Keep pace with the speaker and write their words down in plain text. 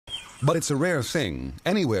But it's a rare thing,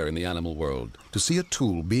 anywhere in the animal world, to see a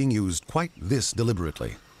tool being used quite this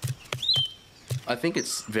deliberately. I think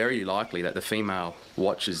it's very likely that the female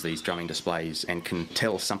watches these drumming displays and can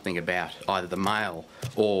tell something about either the male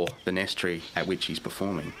or the nest tree at which he's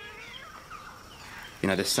performing. You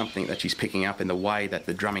know, there's something that she's picking up in the way that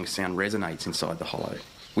the drumming sound resonates inside the hollow.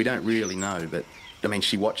 We don't really know, but, I mean,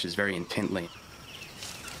 she watches very intently.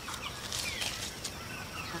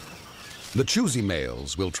 The choosy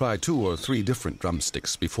males will try 2 or 3 different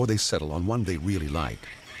drumsticks before they settle on one they really like.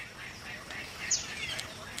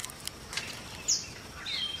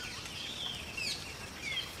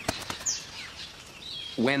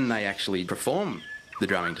 When they actually perform the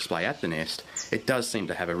drumming display at the nest, it does seem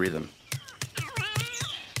to have a rhythm.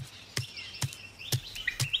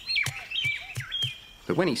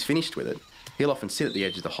 But when he's finished with it, he'll often sit at the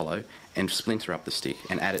edge of the hollow and splinter up the stick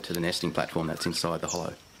and add it to the nesting platform that's inside the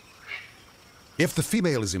hollow. If the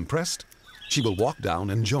female is impressed, she will walk down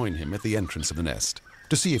and join him at the entrance of the nest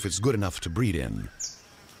to see if it's good enough to breed in.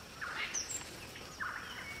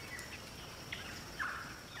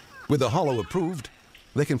 With the hollow approved,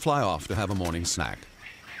 they can fly off to have a morning snack.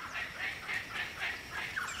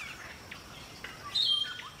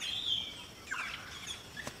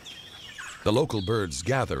 The local birds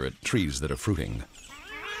gather at trees that are fruiting.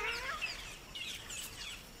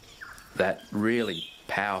 That really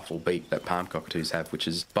powerful beak that palm cockatoos have, which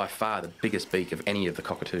is by far the biggest beak of any of the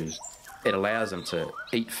cockatoos, it allows them to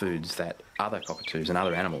eat foods that other cockatoos and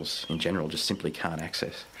other animals in general just simply can't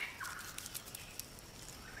access.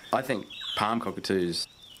 I think palm cockatoos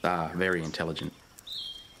are very intelligent.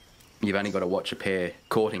 You've only got to watch a pair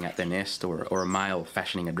courting at their nest or a male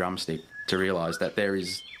fashioning a drumstick to realise that there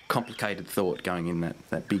is complicated thought going in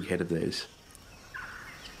that big head of theirs.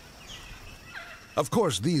 Of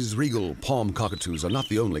course, these regal palm cockatoos are not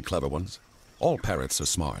the only clever ones. All parrots are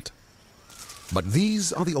smart. But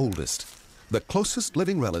these are the oldest, the closest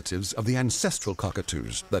living relatives of the ancestral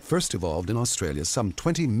cockatoos that first evolved in Australia some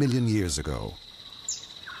 20 million years ago.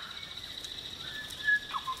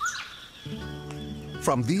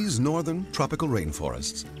 From these northern tropical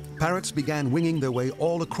rainforests, parrots began winging their way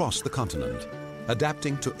all across the continent,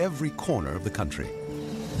 adapting to every corner of the country.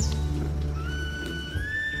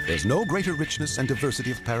 There's no greater richness and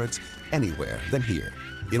diversity of parrots anywhere than here,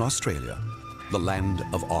 in Australia, the land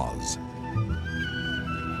of Oz.